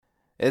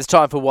It's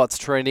time for What's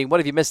Trending. What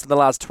have you missed in the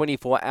last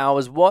 24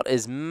 hours? What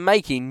is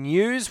making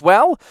news?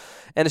 Well,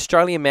 an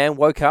Australian man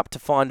woke up to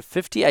find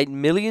 $58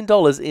 million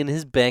in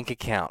his bank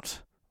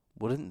account.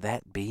 Wouldn't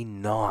that be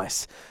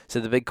nice?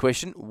 So the big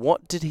question,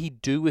 what did he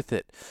do with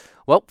it?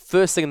 Well,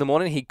 first thing in the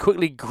morning, he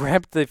quickly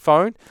grabbed the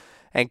phone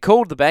and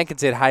called the bank and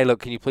said, hey, look,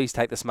 can you please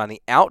take this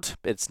money out?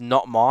 It's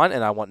not mine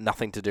and I want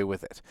nothing to do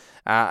with it.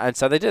 And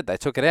so they did. They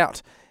took it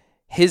out.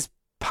 His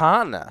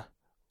partner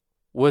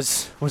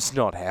was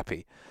not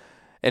happy.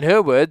 In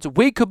her words,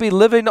 we could be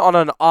living on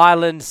an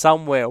island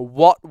somewhere.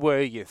 What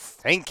were you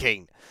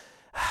thinking?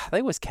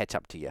 They always catch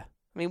up to you.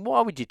 I mean, why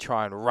would you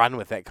try and run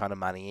with that kind of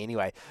money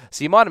anyway?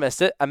 So you might have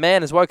missed it. A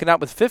man has woken up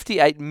with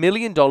 $58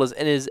 million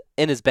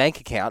in his bank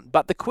account.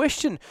 But the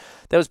question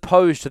that was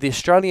posed to the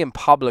Australian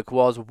public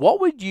was, what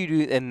would you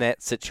do in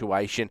that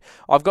situation?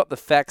 I've got the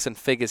facts and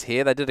figures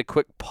here. They did a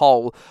quick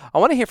poll. I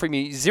want to hear from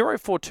you.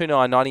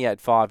 0429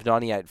 985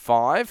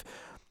 985.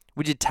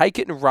 Would you take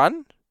it and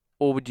run?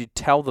 Or would you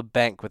tell the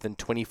bank within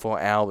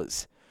 24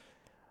 hours?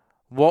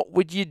 What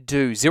would you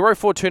do?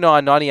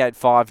 0429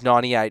 985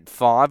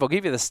 985. I'll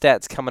give you the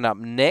stats coming up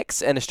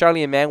next. An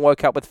Australian man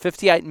woke up with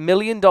 $58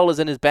 million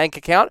in his bank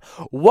account.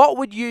 What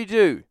would you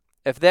do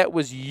if that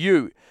was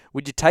you?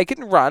 Would you take it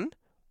and run?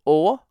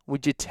 Or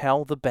would you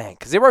tell the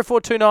bank?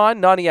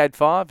 0429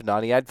 985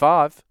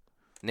 985.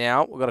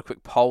 Now, we've got a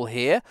quick poll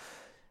here.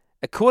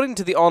 According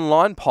to the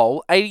online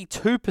poll,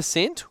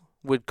 82%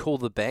 would call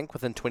the bank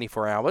within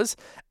 24 hours.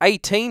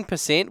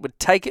 18% would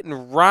take it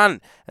and run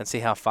and see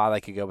how far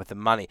they could go with the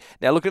money.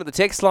 Now, looking at the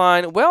text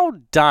line, well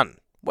done.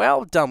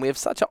 Well done. We have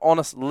such an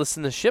honest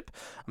listenership.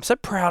 I'm so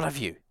proud of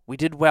you. We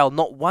did well.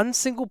 Not one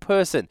single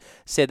person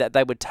said that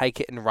they would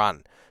take it and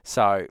run.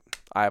 So,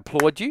 I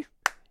applaud you.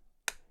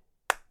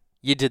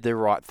 You did the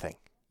right thing.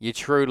 You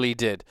truly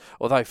did.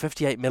 Although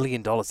 $58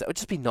 million, that would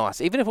just be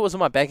nice. Even if it was in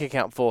my bank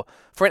account for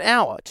an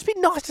hour, it'd just be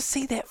nice to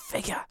see that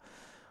figure.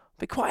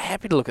 Be quite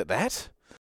happy to look at that.